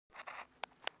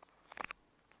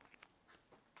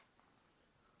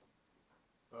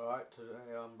Right,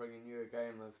 today I'm bringing you a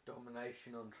game of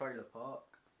domination on Trailer Park,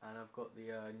 and I've got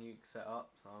the nuke set up,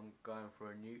 so I'm going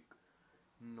for a nuke.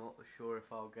 Not sure if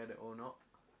I'll get it or not.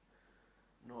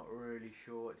 Not really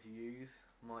sure what to use.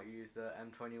 Might use the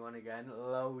M21 again.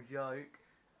 Low joke.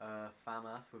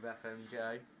 FAMAS with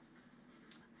FMJ.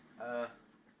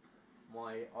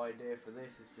 My idea for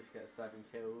this is just get 7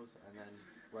 kills and then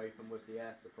rape them with the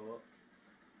air support.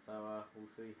 So we'll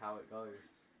see how it goes.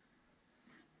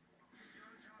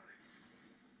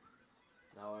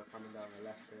 Now we're coming down the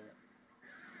left here.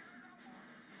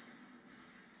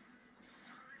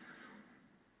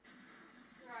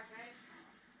 Right, mate.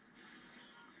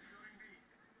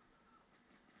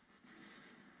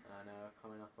 And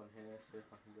coming up on here, see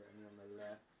if I can get any on the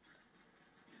left.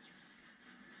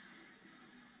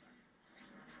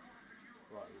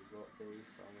 Right, we've got these,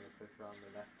 so I'm going to push around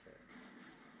the left here.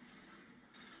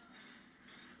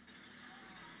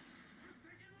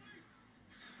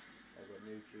 They've got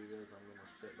new tubers, I'm going to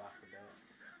sit back a bit.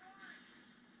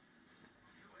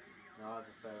 Now as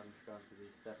I say, I'm just going for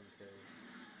these 7 kills,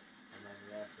 and then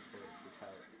the air support should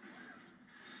help.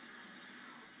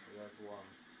 So there's one.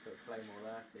 Put a claymore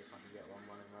there, see if I can get one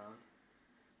running around.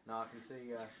 Now I can see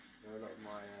there are a lot of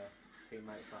my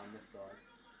teammates around this side,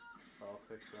 so I'll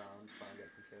push around, try and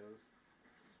get some kills.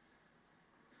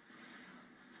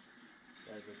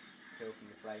 There's a kill from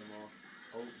the claymore.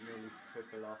 Oh, nearly took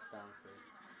a last down kill.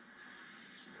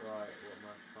 Right, what am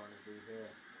I trying to do here?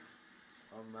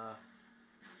 I'm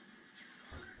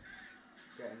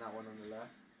getting that one on the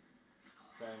left.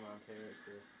 Staying around here, it's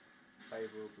a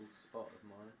favourable spot of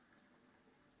mine.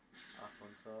 Up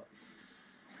on top.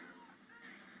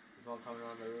 There's one coming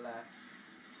around the left.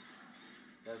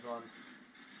 There's one.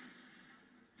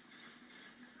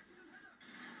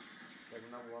 There's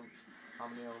another one. How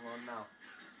many am I on now?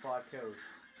 5 kills.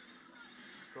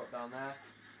 Drop down there.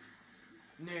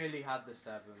 Nearly had the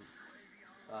 7th.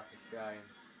 That's a shame.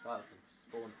 That's a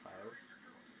spawn fail.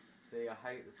 See, I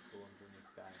hate the spawns in this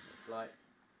game. It's like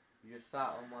you just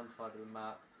sat on one side of the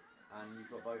map and you've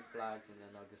got both flags, and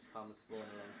then they'll just come and spawn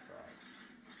alongside.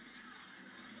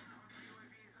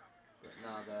 But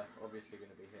now they're obviously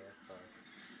going to be here, so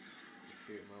just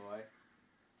shoot them away.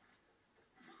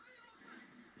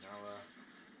 Now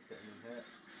sitting in here.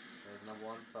 There's another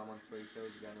one, so I'm on 3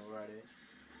 kills again already.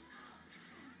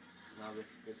 Now this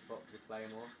is a good spot for the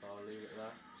claymore, so I'll leave it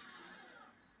there.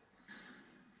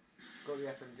 Got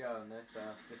the FMJ on this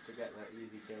just to get the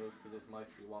easy kills, because it's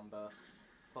mostly 1 burst,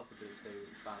 possibly 2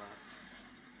 with FAMAS.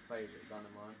 Favourite gun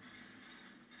of mine.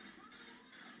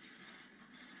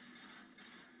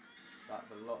 That's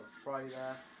a lot of spray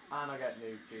there, and I get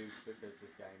new tubes because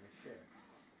this game is shit.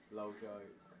 Low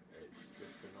joke, it's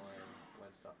just annoying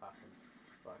when stuff happens.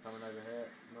 Right, coming over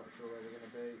here, not sure where they're going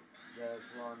to be. There's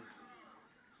one.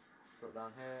 Drop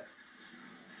down here,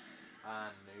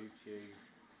 and new tube.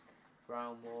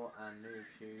 Ground war and new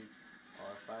tubes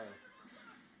are a fail.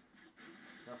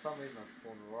 Now for some reason I've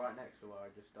spawned right next to where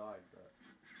I just died, but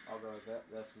I'll go with it.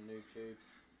 There's some new tubes.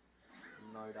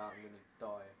 No doubt I'm going to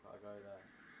die if I go there.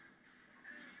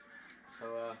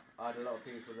 So I had a lot of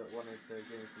people that wanted to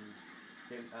give me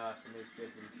for me to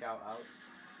give them shout outs,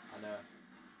 and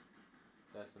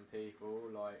there's some people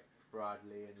like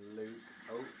Bradley and Luke.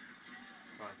 Oh,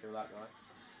 try and kill that guy.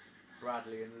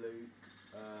 Bradley and Luke.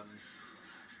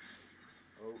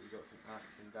 Oh, we've got some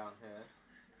action down here.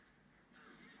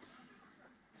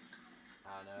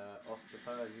 And Oscar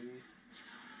Pyrgies,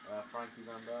 Frankie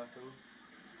VB,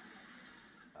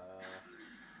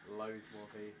 loads more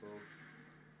people.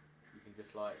 You can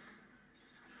just like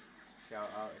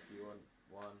shout out if you want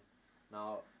one.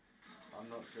 Now, I'm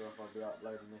not sure if I'll be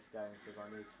uploading this game because I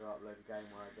need to upload a game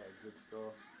where I get a good score,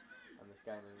 and this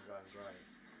game isn't going great,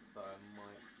 so I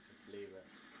might just leave it.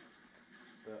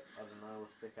 But I don't know,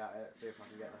 we'll stick at it, see if I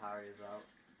can get the Harriers out.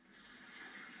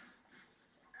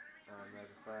 And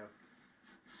there's a fail.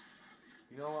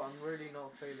 You know what, I'm really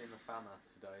not feeling the FAMAS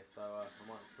today, so I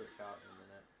might switch out in a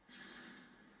minute.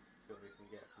 See what we can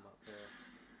get from up here.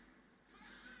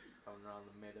 Coming around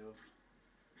the middle.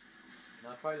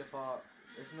 Now Trailer Park,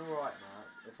 it's an alright map.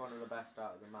 It's one of the best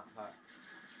out of the map pack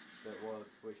that was,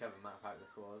 whichever map pack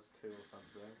this was, 2 or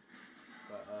something.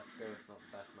 But still it's not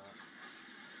the best map.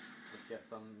 Let's get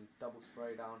some double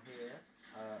spray down here.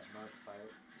 No, it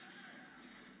failed.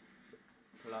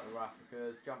 Pull out the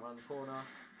replicas, jump around the corner,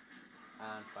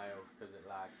 and fail because it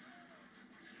lagged.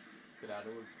 Could add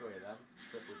all 3 of them,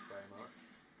 triple spray much.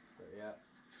 But yeah,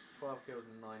 12 kills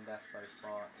and 9 deaths so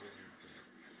far isn't good.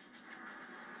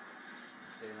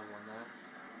 See another one there.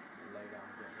 Lay down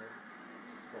a bit here.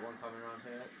 Got one coming around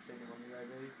here. Seen him on the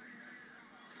UAV.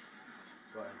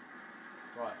 Got him.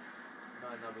 Right.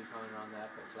 9 then they'll be coming around there,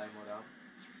 put Claymore down.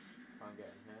 Try and get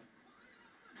in here.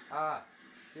 Ah!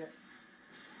 Shit.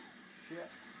 Shit.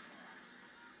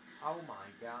 Oh my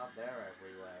god, they're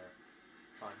everywhere.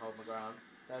 Try and hold my ground.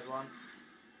 There's one.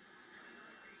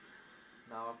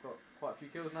 Now I've got quite a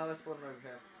few kills now, they're spawning over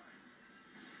here.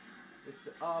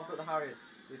 Oh, I've got the Harriers.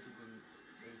 This is an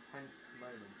intense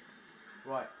moment.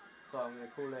 Right, so I'm going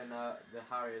to call in the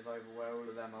Harriers over where all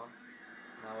of them are.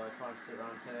 Now we're trying to sit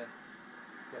around here,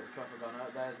 get the chopper gunner.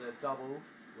 There's a double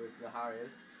with the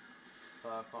Harriers. So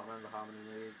I can't remember how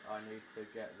many I need to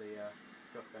get the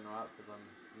chopper gunner out because I'm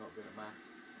not good at maths.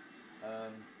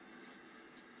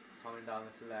 Coming down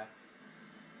this left.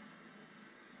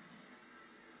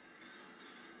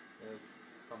 There's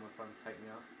someone trying to take me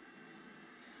out.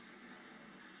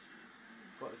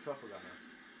 Got the chopper gunner.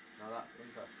 Now that's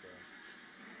interesting.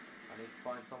 I need to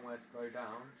find somewhere to go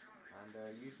down and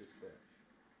use this bitch.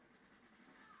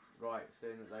 Right,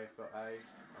 seeing that they've got A,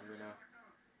 I'm gonna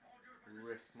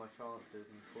risk my chances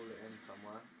and pull it in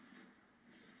somewhere.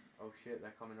 Oh shit,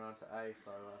 they're coming around to A,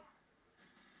 so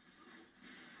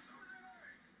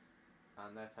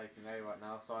and they're taking A right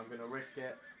now, so I'm gonna risk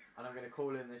it and I'm gonna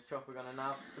call in this chopper gunner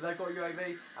now. But they've got UAV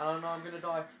and I know I'm gonna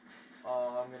die.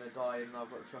 Oh, I'm gonna die even though I've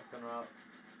got the chopper gunner out.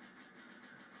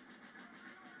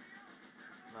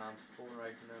 Now I'm spawn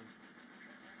raping them.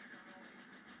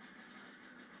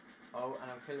 Oh,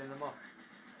 and I'm killing them off.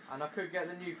 And I could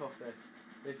get the nuke off this.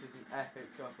 This is an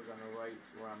epic chopper gunner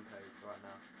rampage right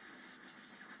now.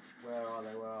 Where are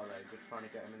they? Where are they? Just trying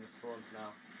to get them in the spawns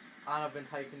now. And I've been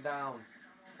taken down.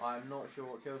 I'm not sure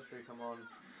what kill streak I'm on,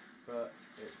 but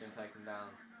it's been taken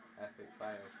down. Epic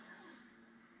fail.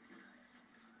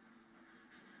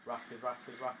 Rackers,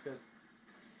 rackers, rackers.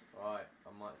 Right,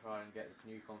 I might try and get this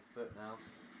nuke on foot now.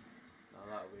 Now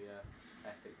that'll be an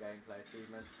epic gameplay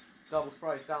achievement. Double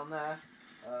sprays down there.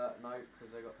 No,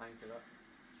 because they got painkiller.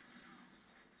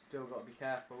 Still got to be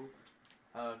careful.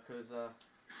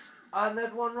 And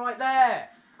there's one right there!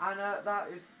 And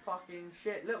that is fucking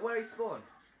shit. Look where he spawned.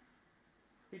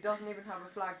 He doesn't even have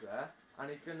a flag there. And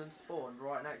he's gonna spawn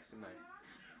right next to me.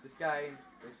 This game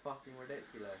is fucking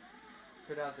ridiculous.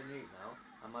 Could have the nuke now.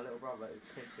 And my little brother is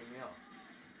pissing me off.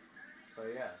 So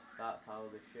yeah, that's how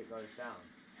this shit goes down.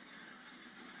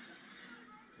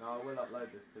 Now I will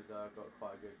upload this because I've got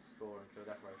quite a good score and kill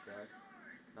death ratio.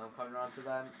 Now I'm coming around to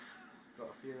them. Got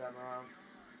a few of them around.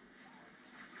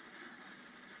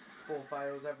 4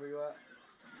 fails everywhere.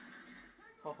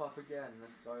 Pop up again.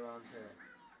 Let's go around here.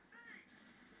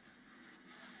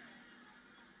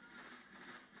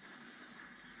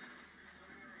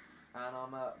 And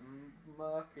I'm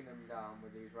murking them down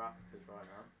with these raptors right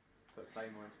now. Put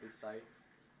Claymore in to be safe.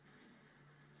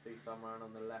 See someone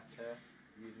on the left here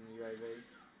using the UAV.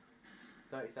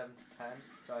 37 to 10,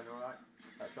 it's going alright.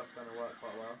 That shot's going to work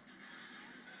quite well.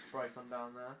 Spray some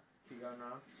down there, keep going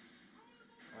around.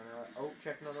 And oh,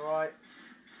 checking on the right.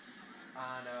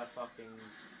 And fucking,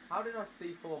 how did I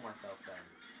C4 myself then?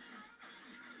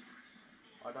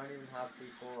 I don't even have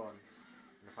C4 on.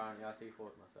 And apparently I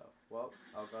C4'd myself. Well,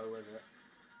 I'll go with it.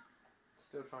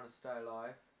 Still trying to stay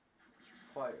alive. It's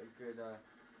quite a good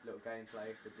little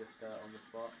gameplay for just on the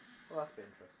spot. Well, that's been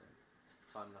interesting.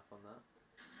 Time enough on that.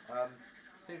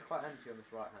 Seems quite empty on this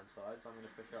right hand side, so I'm going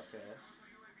to push up here.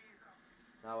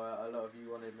 Now a lot of you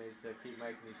wanted me to keep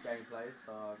making these gameplays,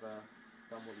 so I've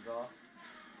done what you've asked.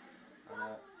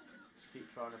 And keep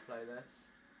trying to play this.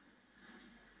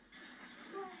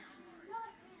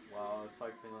 Well, I was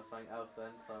focusing on something else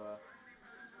then, so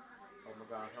hold my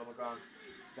ground, hold my ground.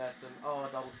 There's some,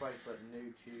 double sprays, but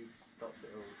new tube stops it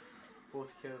all.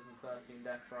 40 kills and 13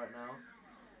 deaths right now.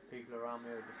 People around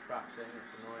me are distracting,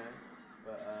 it's annoying.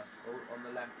 But on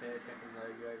the left here, checking the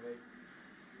UAV.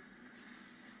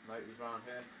 Nope, he's around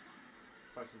here.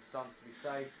 Throw some stuns to be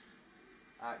safe.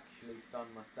 Actually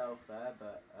stunned myself there,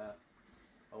 but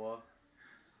oh well.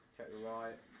 Check the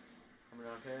right. Coming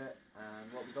around here, and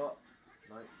what we got?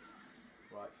 Nope.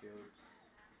 Right shields.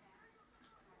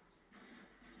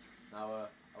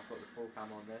 Now I've got the full cam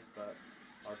on this, but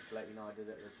I'll just let you know I did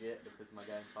it legit because my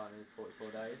game time is 44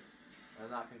 days.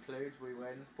 And that concludes, we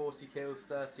win 40 kills,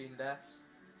 13 deaths,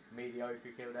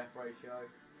 mediocre kill death ratio,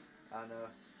 and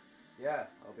yeah,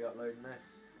 I'll be uploading this.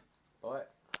 Bye.